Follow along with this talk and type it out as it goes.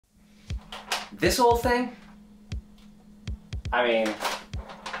This old thing? I mean,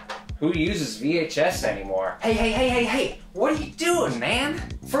 who uses VHS anymore? Hey, what are you doing, man?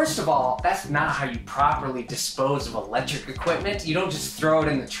 First of all, that's not how you properly dispose of electric equipment. You don't just throw it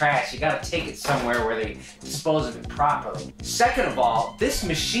in the trash. You gotta take it somewhere where they dispose of it properly. Second of all, this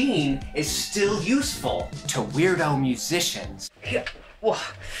machine is still useful to weirdo musicians.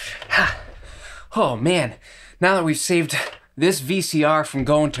 Oh man, now that we've saved this VCR from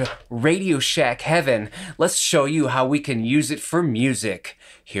going to Radio Shack heaven, let's show you how we can use it for music.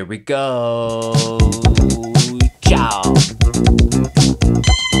 Here we go. Ciao.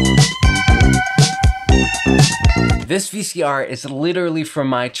 This VCR is literally from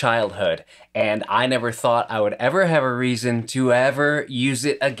my childhood, and I never thought I would ever have a reason to ever use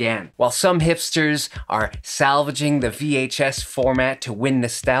it again. While some hipsters are salvaging the VHS format to win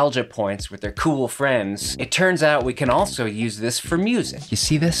nostalgia points with their cool friends, it turns out we can also use this for music. You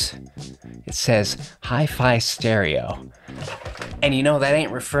see this? It says hi-fi stereo. And you know, that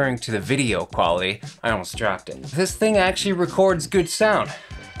ain't referring to the video quality. I almost dropped it. This thing actually records good sound.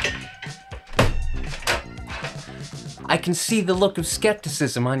 I can see the look of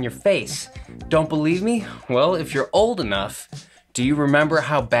skepticism on your face. Don't believe me? Well, if you're old enough, do you remember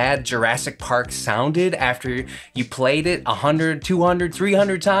how bad Jurassic Park sounded after you played it 100, 200,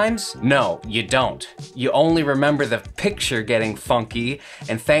 300 times? No, you don't. You only remember the picture getting funky,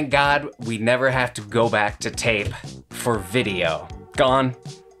 and thank God we never have to go back to tape for video. Gone.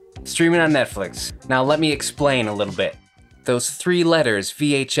 Streaming on Netflix. Now let me explain a little bit. Those 3 letters,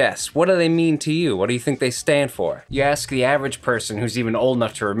 VHS, what do they mean to you? What do you think they stand for? You ask the average person who's even old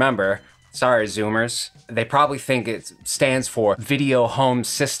enough to remember, sorry Zoomers, they probably think it stands for Video Home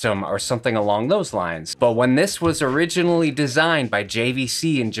System or something along those lines. But when this was originally designed by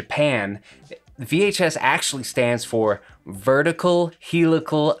JVC in Japan, VHS actually stands for Vertical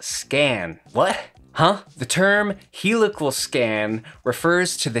Helical Scan. What? Huh? The term helical scan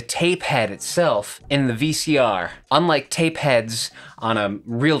refers to the tape head itself in the VCR. Unlike tape heads on a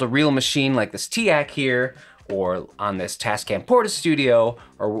reel-to-reel machine like this TIAC here, or on this Tascam Porta Studio,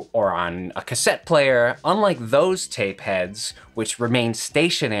 or on a cassette player, unlike those tape heads, which remain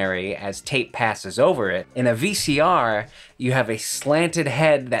stationary as tape passes over it, in a VCR, you have a slanted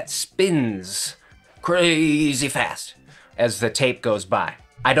head that spins crazy fast as the tape goes by.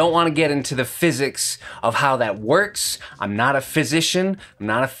 I don't want to get into the physics of how that works. I'm not a physician, I'm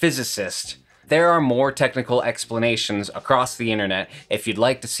not a physicist. There are more technical explanations across the internet. If you'd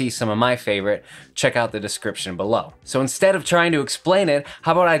like to see some of my favorite, check out the description below. So instead of trying to explain it,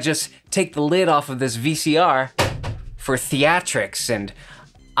 how about I just take the lid off of this VCR for theatrics and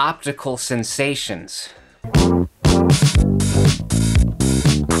optical sensations.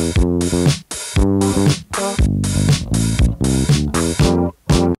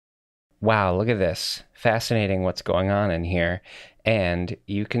 Wow, look at this. Fascinating what's going on in here. And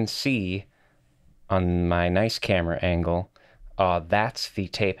you can see on my nice camera angle, that's the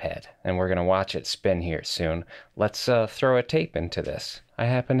tape head. And we're gonna watch it spin here soon. Let's throw a tape into this. I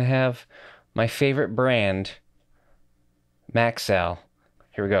happen to have my favorite brand, Maxell.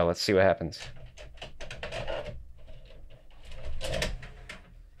 Here we go, let's see what happens.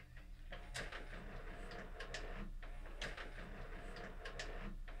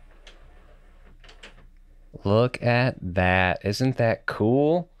 Look at that. Isn't that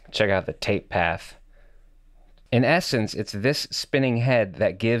cool? Check out the tape path. In essence, it's this spinning head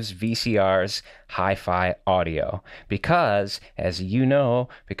that gives VCRs hi-fi audio. Because, as you know,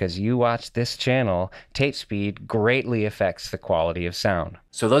 because you watch this channel, tape speed greatly affects the quality of sound.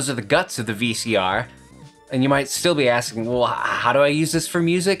 So those are the guts of the VCR. And you might still be asking, well, how do I use this for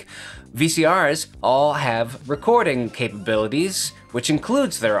music? VCRs all have recording capabilities, which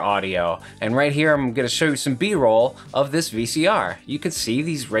includes their audio. And right here, I'm gonna show you some B-roll of this VCR. You can see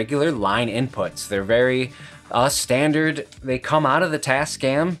these regular line inputs. They're very standard. They come out of the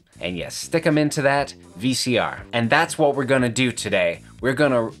Tascam, and you stick them into that VCR. And that's what we're gonna do today. We're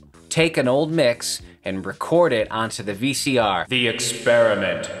gonna take an old mix and record it onto the VCR. The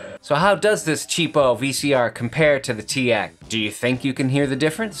experiment. So how does this cheapo VCR compare to the TIAC? Do you think you can hear the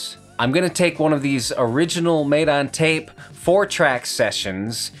difference? I'm gonna take one of these original made-on-tape 4-track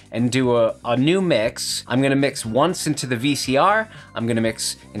sessions and do a new mix. I'm gonna mix once into the VCR, I'm gonna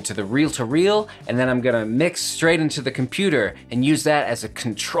mix into the reel-to-reel, and then I'm gonna mix straight into the computer and use that as a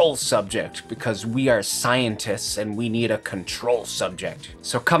control subject because we are scientists and we need a control subject.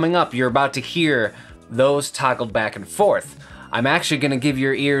 So coming up, you're about to hear those toggled back and forth. I'm actually gonna give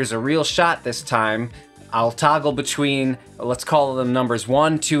your ears a real shot this time. I'll toggle between, let's call them numbers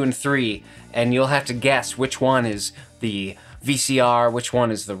 1, 2, and 3, and you'll have to guess which one is the VCR, which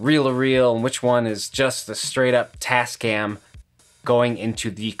one is the reel-to-reel, and which one is just the straight-up Tascam going into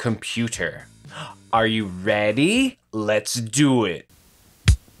the computer. Are you ready? Let's do it.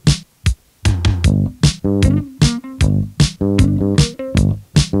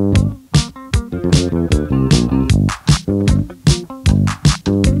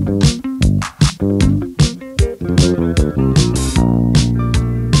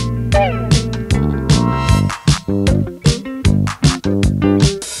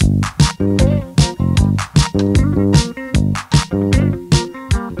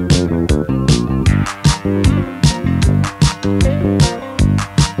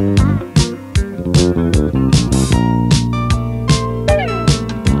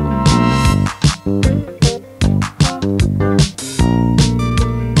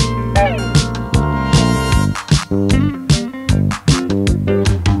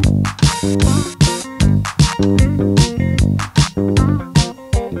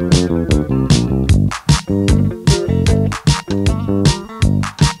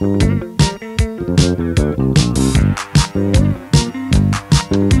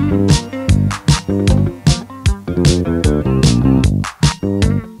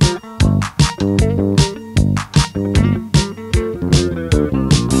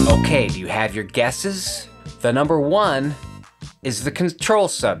 Okay, do you have your guesses? The number one is the control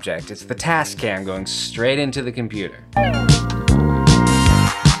subject. It's the Tascam going straight into the computer.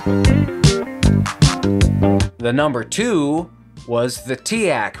 The number two was the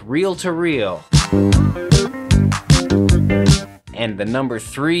TIAC reel-to-reel. And the number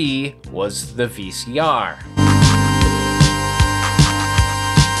three was the VCR.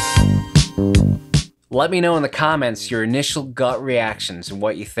 Let me know in the comments your initial gut reactions and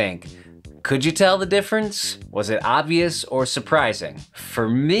what you think. Could you tell the difference? Was it obvious or surprising? For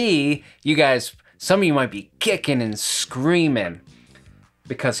me, you guys, some of you might be kicking and screaming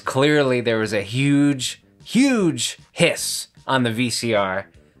because clearly there was a huge hiss on the VCR,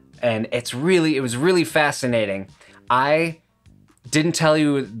 and it was really fascinating. I didn't tell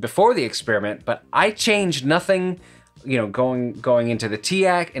you before the experiment, but I changed nothing. You know, going into the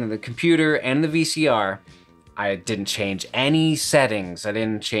TIAC, into the computer, and the VCR, I didn't change any settings. I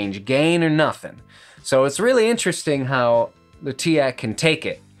didn't change gain or nothing. So it's really interesting how the TIAC can take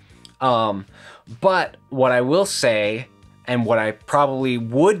it. But what I will say, and what I probably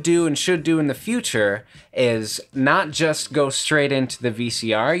would do and should do in the future, is not just go straight into the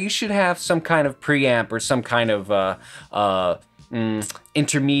VCR. You should have some kind of preamp or some kind of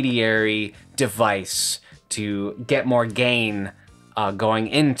intermediary device to get more gain going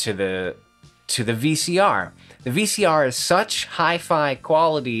into the VCR. The VCR is such hi-fi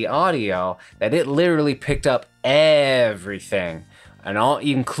quality audio that it literally picked up everything, and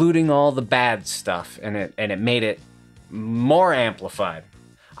including all the bad stuff, and it made it more amplified.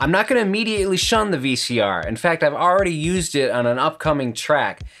 I'm not going to immediately shun the VCR. In fact, I've already used it on an upcoming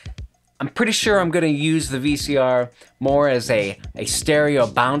track. I'm pretty sure I'm going to use the VCR more as a stereo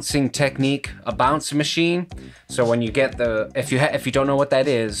bouncing technique, a bounce machine. So when you get if you don't know what that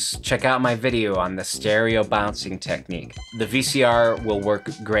is, check out my video on the stereo bouncing technique. The VCR will work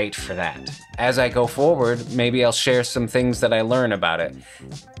great for that. As I go forward, maybe I'll share some things that I learn about it.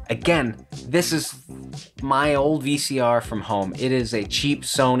 Again, this is my old VCR from home. It is a cheap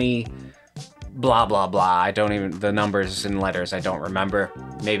Sony blah blah blah. The numbers and letters I don't remember.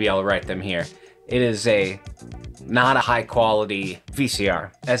 Maybe I'll write them here. It is not a high quality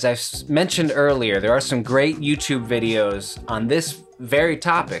VCR. As I've mentioned earlier, there are some great YouTube videos on this very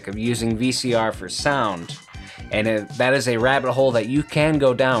topic of using VCR for sound, and that is a rabbit hole that you can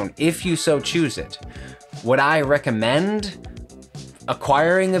go down if you so choose it. Would I recommend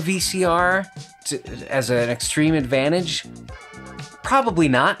acquiring a VCR as an extreme advantage? Probably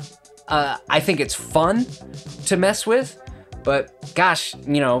not. I think it's fun to mess with, but gosh,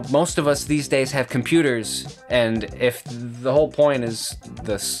 you know, most of us these days have computers, and if the whole point is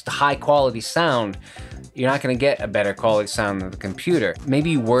the high quality sound, you're not gonna get a better quality sound than the computer.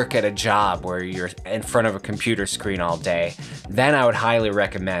 Maybe you work at a job where you're in front of a computer screen all day. Then I would highly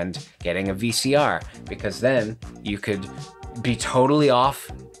recommend getting a VCR, because then you could be totally out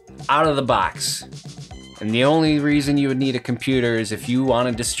of the box. And the only reason you would need a computer is if you want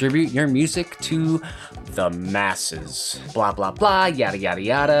to distribute your music to the masses. Blah, blah, blah, yada, yada,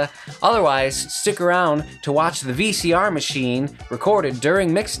 yada. Otherwise, stick around to watch the VCR machine recorded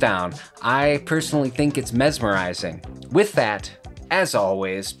during mixdown. I personally think it's mesmerizing. With that, as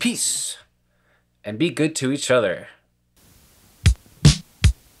always, peace, and be good to each other.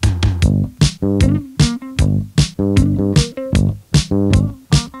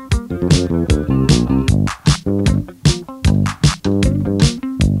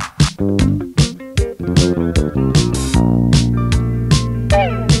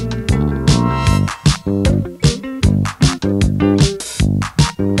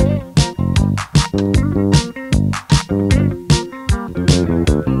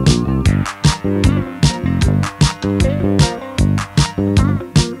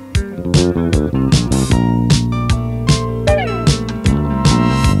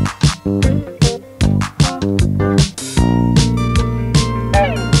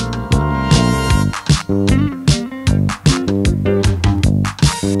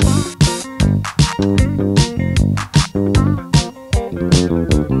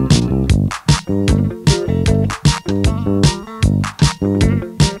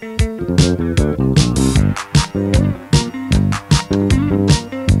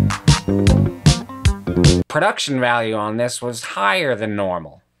 production value on this was higher than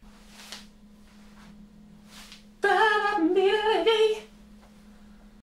normal.